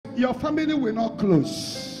your family will not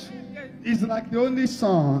close. Yes. He's like the only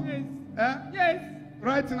son. Yes. Eh? Yes.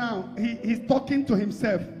 Right now, he's talking to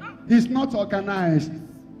himself. He's not organized.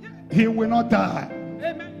 He will not die.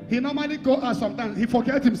 Amen. He normally go out sometimes. He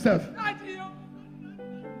forgets himself.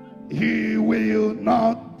 He will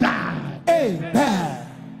not die. Amen.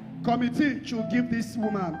 Committee should give this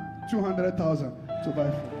woman 200,000 to buy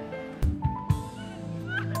food.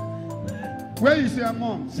 Where is your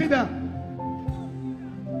mom? Sit down.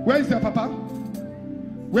 Where is your papa?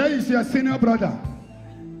 Where is your senior brother?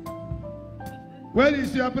 Where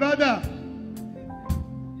is your brother?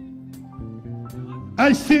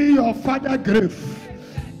 I see your father's grave.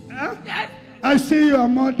 Huh? I see your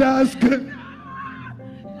mother's grave.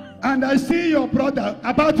 And I see your brother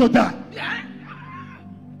about to die.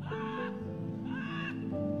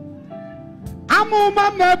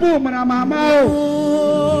 Amuma mebu mama o.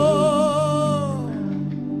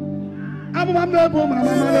 Amuma mebu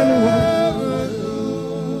mama o.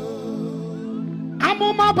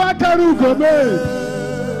 Amuma bakaru gobe.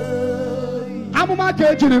 Amuma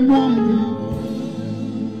kejiri mum.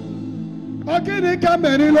 Ogini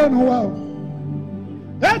kameri lo nuwa.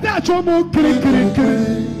 Eda chomu kiri kiri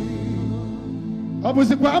kiri.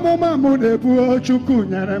 Obusikwa amuma mu nebu chukwu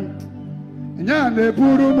nyerem. Nya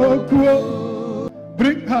neburu mokuo.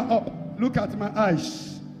 Bring her up. Look at my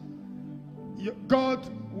eyes. God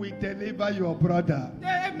will deliver your brother.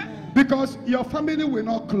 Amen. Because your family will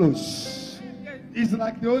not close. He's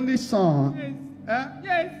like the only son. Yes. Eh?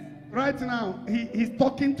 Yes. Right now, he's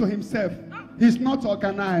talking to himself. He's not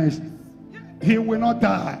organized. He will not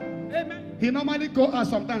die. Amen. He normally go out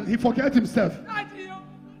sometimes. He forgets himself.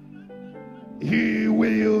 He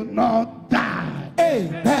will not die.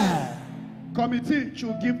 Amen. Committee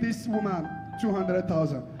should give this woman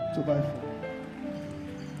 200,000 to buy food.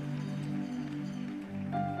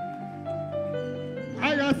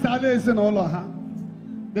 I got salaries in all of her.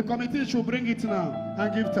 The committee should bring it now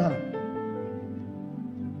and give to her.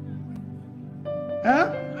 Eh?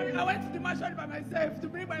 I went to the mansion by myself to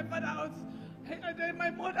bring my father out. And then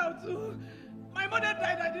my mother out too. My mother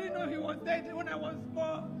died. I didn't know he was dead when I was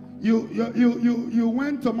born. You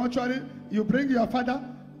went to mortuary. You bring your father,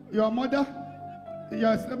 your mother,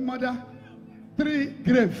 your stepmother, 3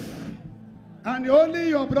 graves, and only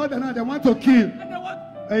your brother now they want to kill. And then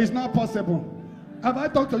what? It's not possible. Have I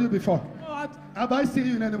talked to you before? No, Have I seen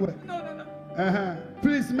you in any way? no.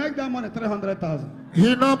 Please make that money 300,000.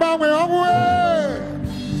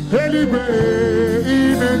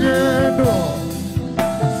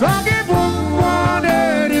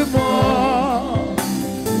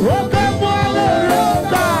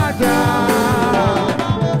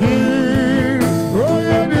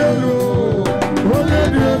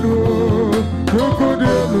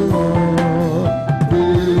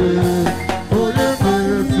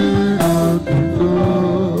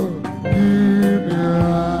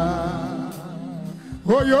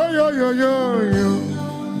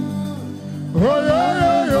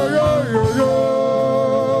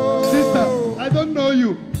 Sister, I don't know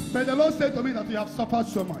you, but the Lord said to me that you have suffered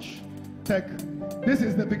so much. This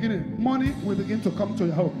is the beginning. Money will begin to come to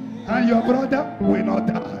your home, and your brother will not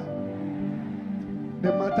die.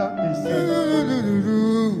 The matter is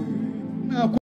settled.